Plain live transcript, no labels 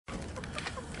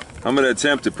I'm going to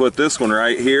attempt to put this one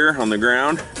right here on the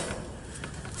ground,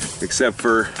 except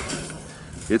for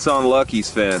it's on Lucky's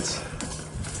fence.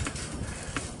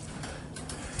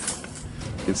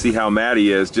 You can see how mad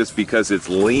he is just because it's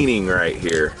leaning right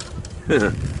here.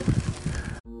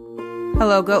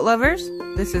 Hello goat lovers,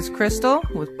 this is Crystal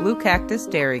with Blue Cactus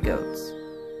Dairy Goats.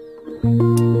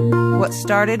 What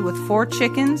started with 4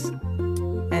 chickens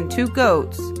and 2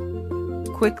 goats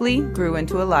quickly grew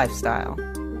into a lifestyle.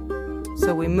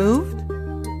 So we moved,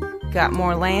 got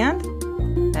more land,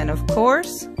 and of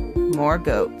course, more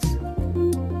goats.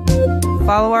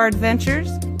 Follow our adventures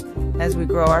as we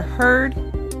grow our herd,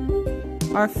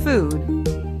 our food,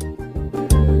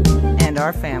 and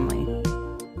our family.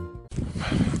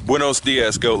 Buenos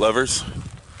dias, goat lovers.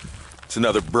 It's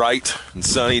another bright and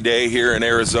sunny day here in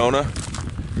Arizona.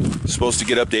 It's supposed to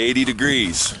get up to 80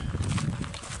 degrees.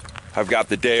 I've got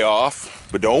the day off,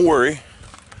 but don't worry.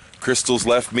 Crystal's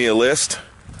left me a list,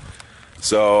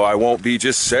 so I won't be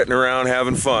just sitting around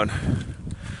having fun.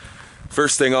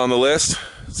 First thing on the list,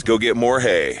 let's go get more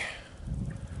hay.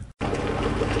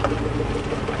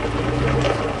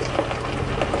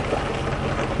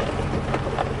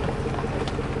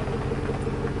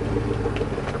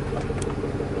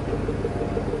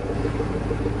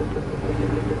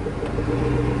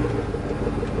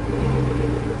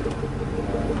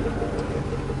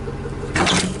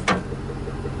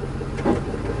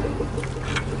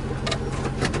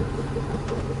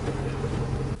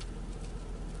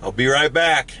 I'll be right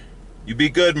back. You be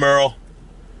good, Merle.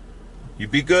 You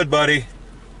be good, buddy.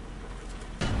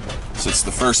 So it's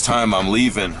the first time I'm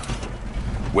leaving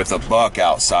with a buck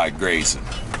outside grazing.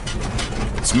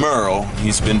 It's Merle.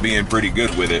 He's been being pretty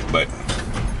good with it, but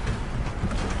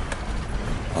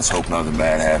let's hope nothing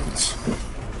bad happens.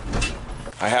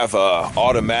 I have a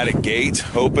automatic gate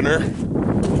opener.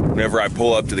 Whenever I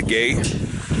pull up to the gate,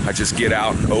 I just get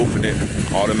out and open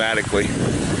it automatically.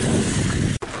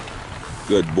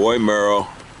 Good boy, Merle.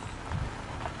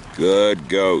 Good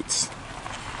goats.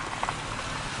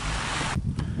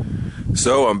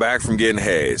 So I'm back from getting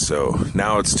hay, so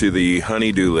now it's to the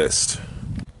honey-do list.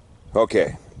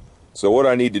 Okay, so what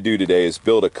I need to do today is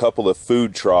build a couple of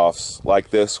food troughs like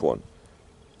this one.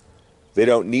 They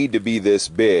don't need to be this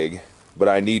big, but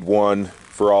I need one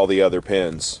for all the other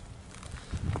pens.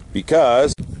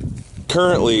 Because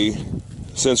currently,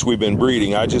 since we've been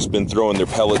breeding, I've just been throwing their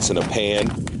pellets in a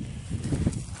pan.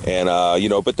 And, you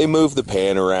know, but they move the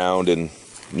pan around and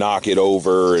knock it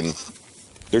over, and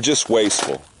they're just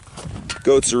wasteful.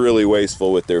 Goats are really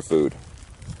wasteful with their food.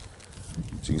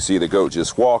 So you can see the goat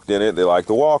just walked in it. They like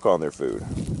to walk on their food.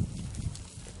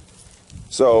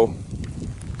 So,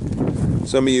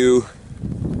 some of you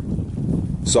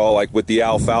saw, like with the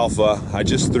alfalfa, I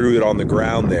just threw it on the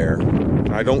ground there.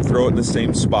 I don't throw it in the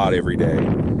same spot every day.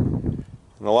 And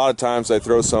a lot of times I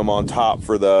throw some on top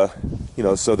for the, you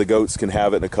know, so the goats can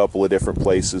have it in a couple of different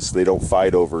places so they don't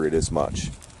fight over it as much.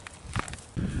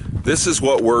 This is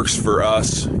what works for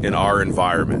us in our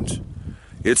environment.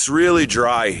 It's really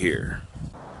dry here.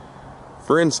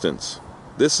 For instance,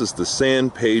 this is the San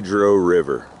Pedro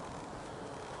River.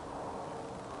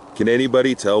 Can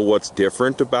anybody tell what's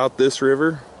different about this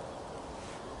river?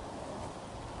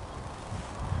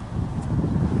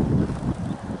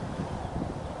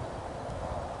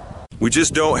 We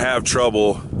just don't have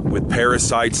trouble with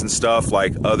parasites and stuff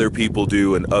like other people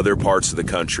do in other parts of the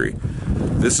country.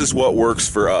 This is what works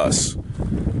for us.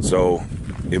 So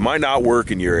it might not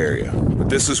work in your area, but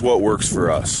this is what works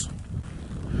for us.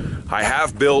 I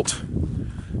have built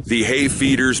the hay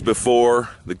feeders before.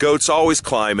 The goats always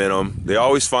climb in them. They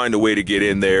always find a way to get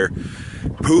in there,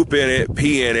 poop in it,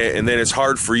 pee in it, and then it's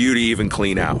hard for you to even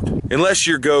clean out. Unless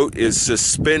your goat is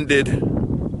suspended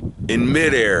in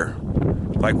midair,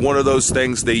 like one of those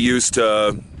things they use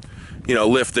to, you know,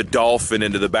 lift the dolphin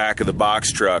into the back of the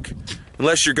box truck.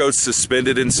 Unless your goat's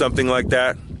suspended in something like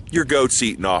that, your goat's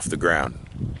eating off the ground.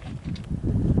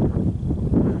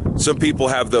 Some people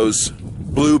have those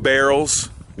blue barrels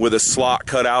with a slot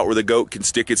cut out where the goat can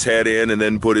stick its head in and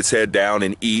then put its head down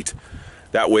and eat.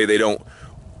 That way they don't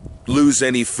lose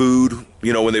any food,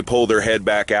 you know, when they pull their head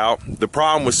back out. The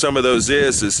problem with some of those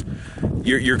is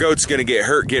your goat's going to get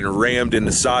hurt getting rammed in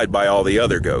the side by all the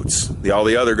other goats. All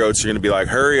the other goats are going to be like,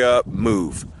 hurry up,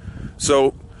 move.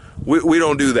 So we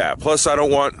don't do that. Plus, I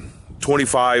don't want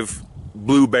 25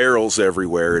 blue barrels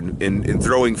everywhere and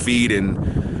throwing feed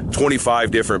in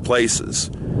 25 different places.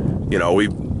 You know,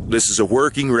 this is a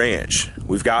working ranch.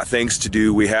 We've got things to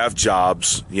do. We have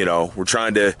jobs. You know, we're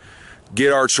trying to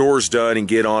get our chores done and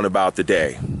get on about the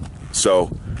day. So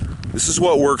this is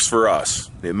what works for us.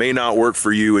 It may not work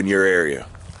for you in your area.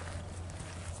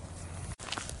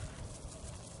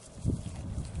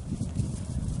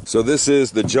 So this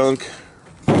is the junk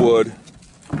wood.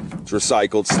 It's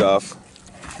recycled stuff.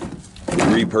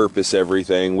 We repurpose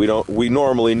everything. We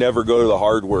normally never go to the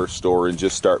hardware store and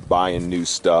just start buying new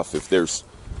stuff. If there's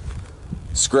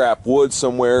scrap wood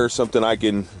somewhere or something I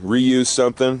can reuse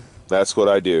something, that's what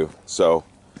I do. So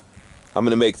I'm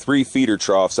going to make 3 feeder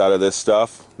troughs out of this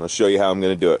stuff. I'll show you how I'm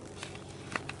going to do it.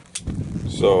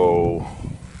 So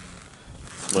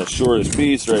my shortest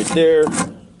piece right there,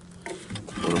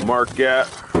 I'm going to mark that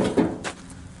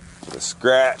with a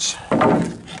scratch.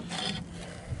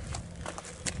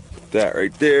 That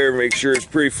right there, make sure it's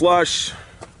pretty flush.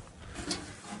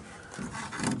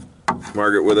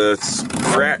 Mark it with a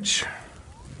scratch.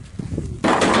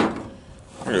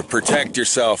 You're gonna protect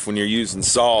yourself when you're using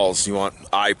saws. You want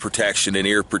eye protection and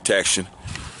ear protection.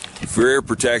 For ear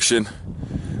protection,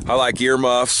 I like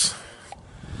earmuffs.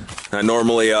 I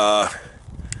normally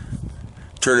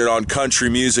turn it on country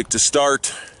music to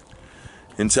start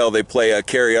until they play a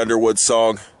Carrie Underwood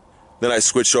song. Then I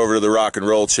switch over to the rock and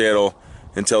roll channel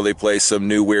until they play some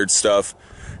new weird stuff,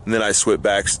 and then I switch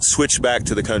back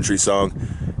to the country song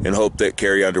and hope that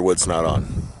Carrie Underwood's not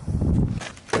on.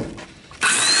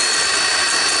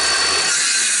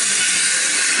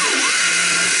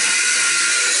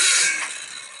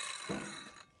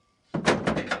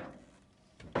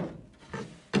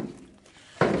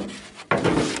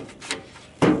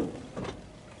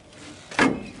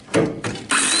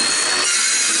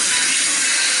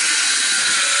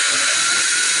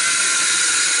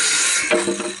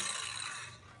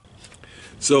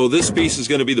 So this piece is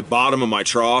going to be the bottom of my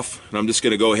trough, and I'm just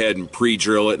going to go ahead and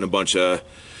pre-drill it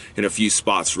in a few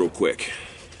spots real quick.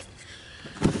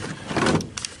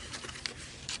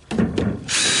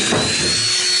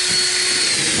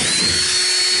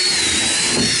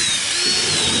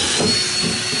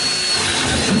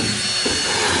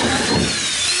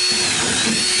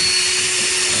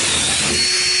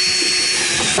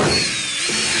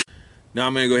 Now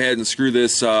I'm going to go ahead and screw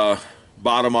this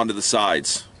bottom onto the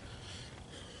sides.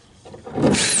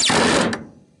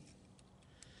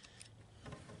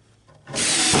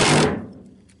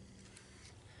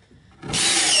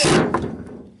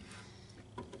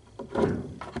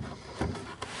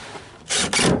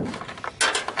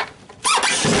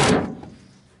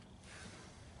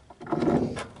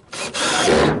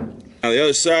 Now the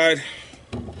other side.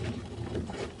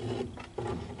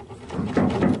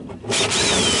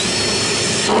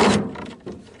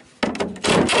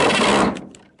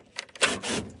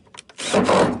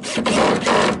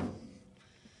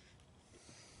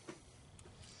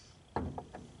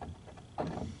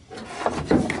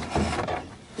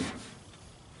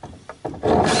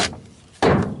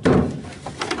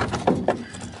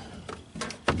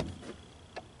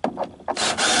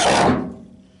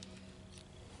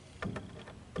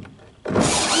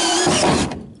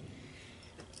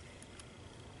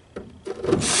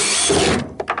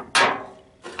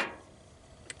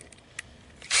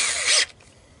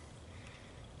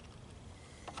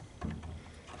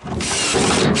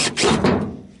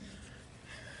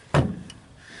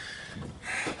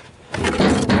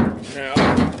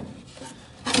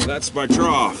 That's my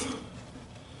trough.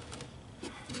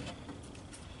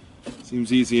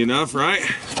 Seems easy enough, right?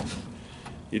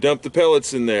 You dump the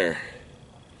pellets in there.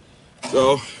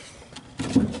 So,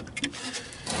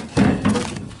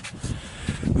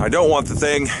 I don't want the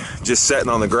thing just sitting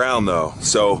on the ground though.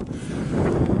 So,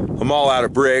 I'm all out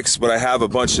of bricks, but I have a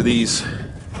bunch of these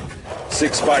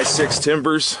 6x6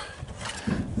 timbers.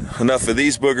 Enough of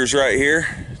these boogers right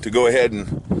here to go ahead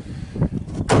and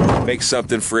make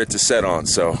something for it to set on.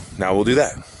 So now we'll do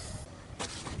that.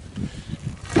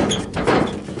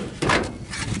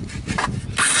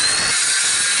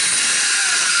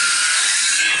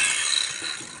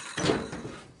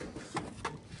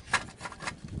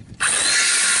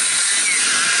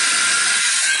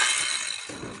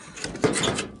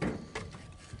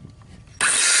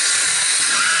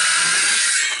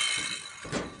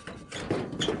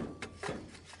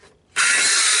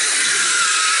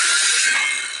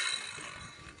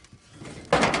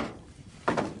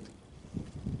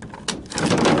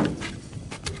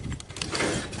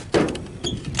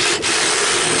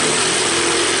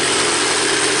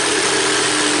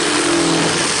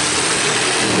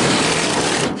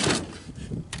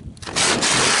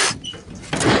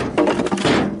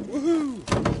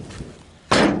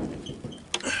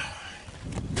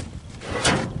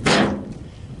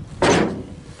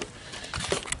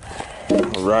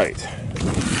 Right,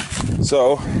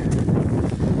 so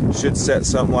should set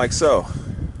something like so.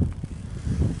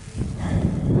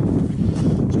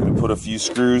 Just gonna put a few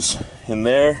screws in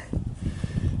there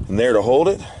and there to hold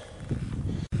it.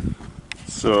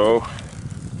 So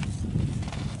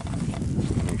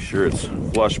sure it's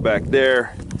flush back there.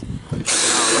 I don't know,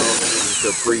 just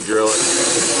to pre-drill it.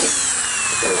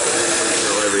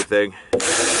 Pre-drill everything.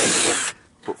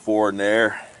 Put 4 in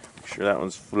there. Make sure that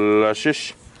one's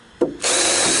flushish. 4 of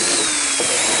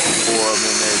them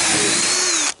in there too.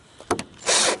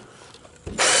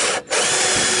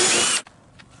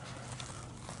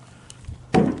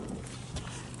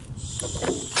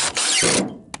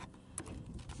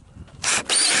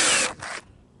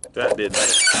 That didn't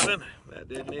happen. That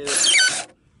didn't either.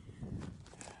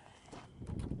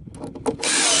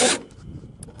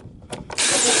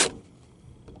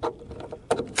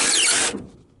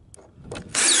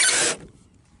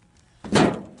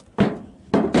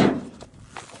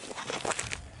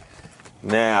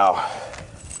 Now, a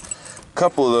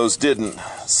couple of those didn't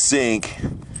sink,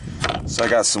 so I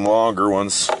got some longer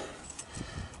ones,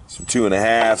 some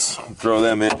 2.5s. Throw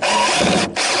them in.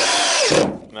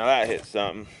 Now that hit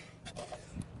something.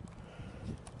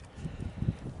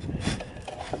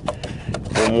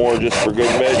 One more just for good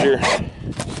measure.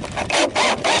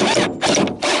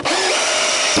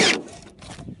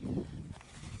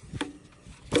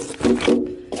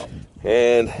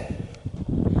 And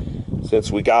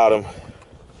since we got them,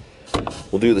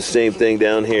 we'll do the same thing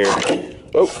down here.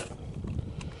 Oh,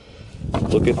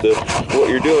 look at what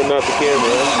you're doing, not the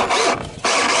camera.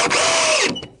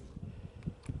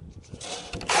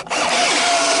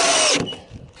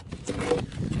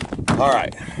 All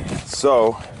right,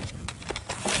 so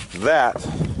that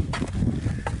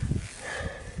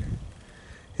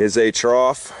is a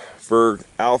trough for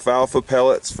alfalfa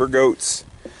pellets for goats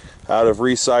out of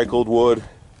recycled wood.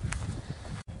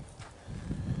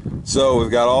 So we've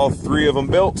got all 3 of them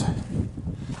built.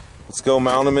 Let's go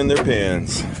mount them in their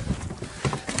pens.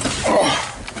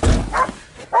 Oh.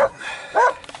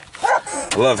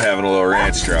 I love having a little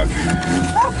ranch truck.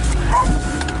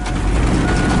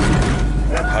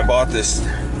 I bought this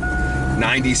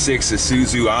 96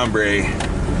 Isuzu Hombre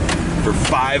for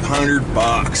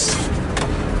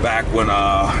 $500 back when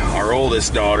our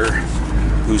oldest daughter,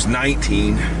 who's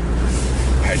 19,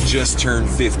 had just turned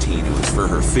 15. It was for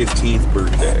her 15th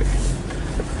birthday.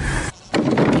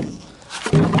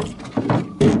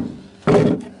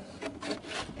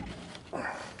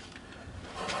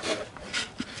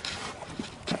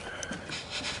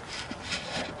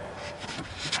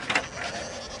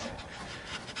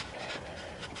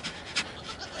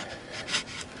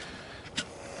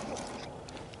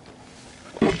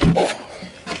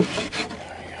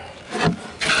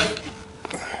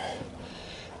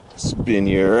 Spin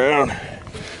you around.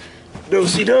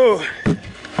 Do-si-do.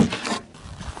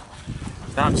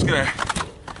 Now I'm just gonna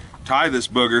tie this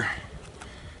booger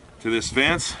to this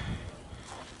fence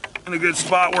in a good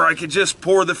spot where I could just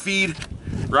pour the feed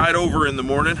right over in the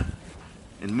morning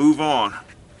and move on.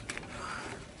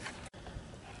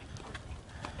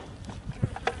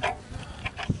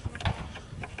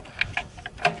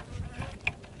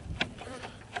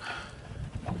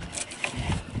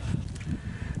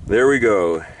 There we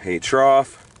go, a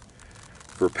trough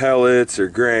for pellets or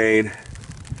grain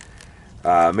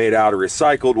made out of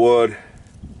recycled wood.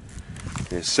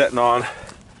 It's sitting on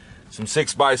some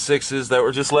 6x6s that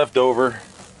were just left over.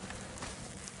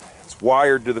 It's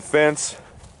wired to the fence.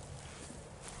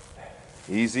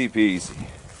 Easy peasy.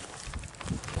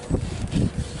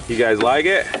 You guys like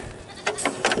it?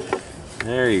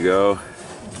 There you go.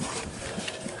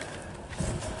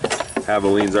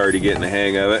 Aveline's already getting the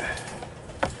hang of it.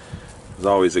 There's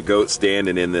always a goat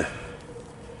standing in the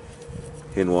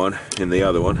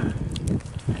other one.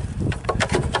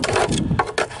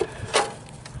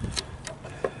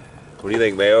 What do you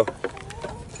think, Mayo?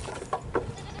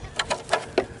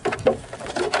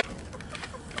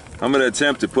 I'm gonna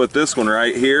attempt to put this one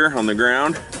right here on the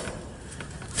ground,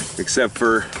 except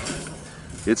for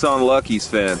it's on Lucky's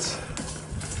fence.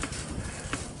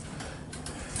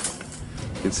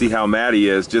 You can see how mad he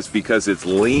is just because it's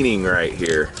leaning right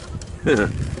here. So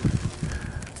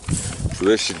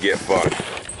this should get fun.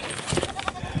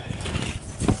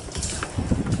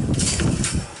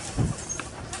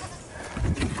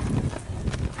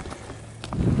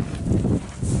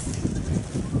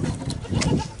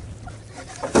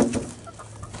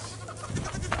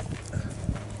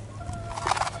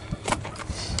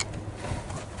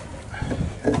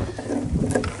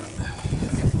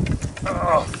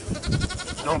 Oh,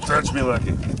 don't touch me,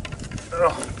 Lucky.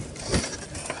 Oh.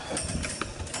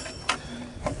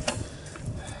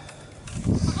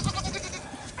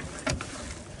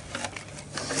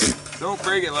 Don't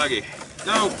break it, Lucky.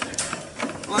 No!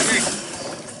 Lucky!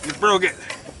 You broke it.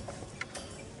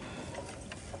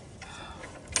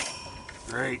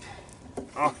 Great.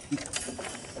 Oh.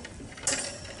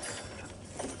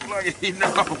 Lucky, no.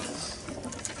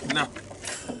 No.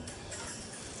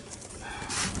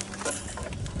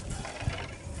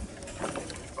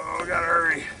 Oh, gotta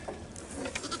hurry.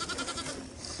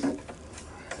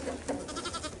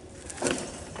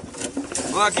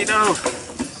 Lucky, no.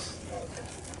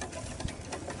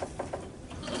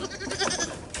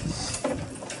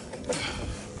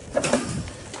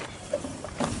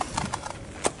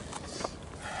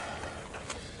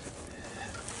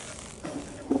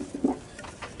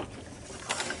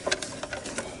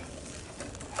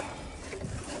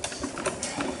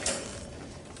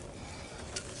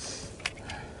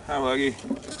 Hi, Lucky.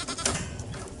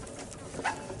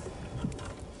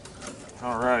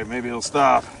 All right, maybe he'll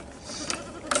stop.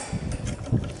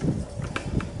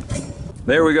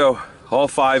 There we go. All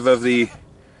 5 of the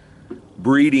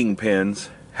breeding pens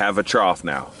have a trough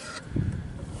now.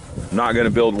 I'm not going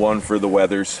to build one for the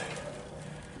wethers,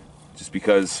 just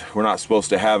because we're not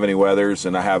supposed to have any wethers,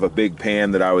 and I have a big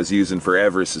pan that I was using for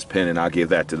Everest's pen, and I'll give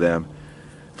that to them.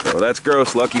 So that's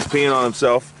gross. Lucky's peeing on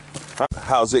himself.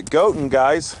 How's it goating,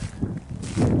 guys?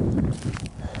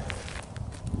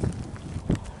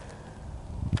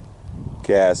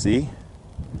 Cassie,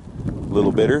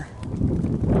 Little Bitter,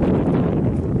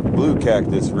 Blue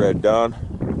Cactus, Red Dawn,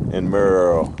 and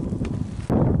Merle.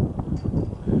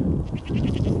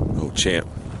 Oh, champ.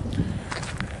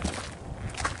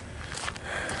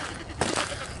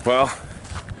 Well,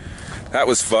 that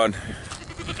was fun.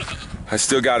 I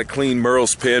still got to clean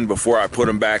Merle's pen before I put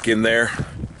him back in there.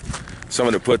 So I'm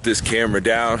going to put this camera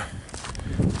down,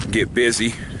 get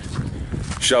busy,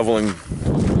 shoveling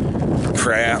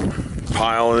crap,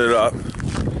 piling it up.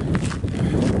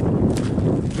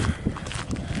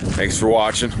 Thanks for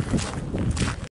watching.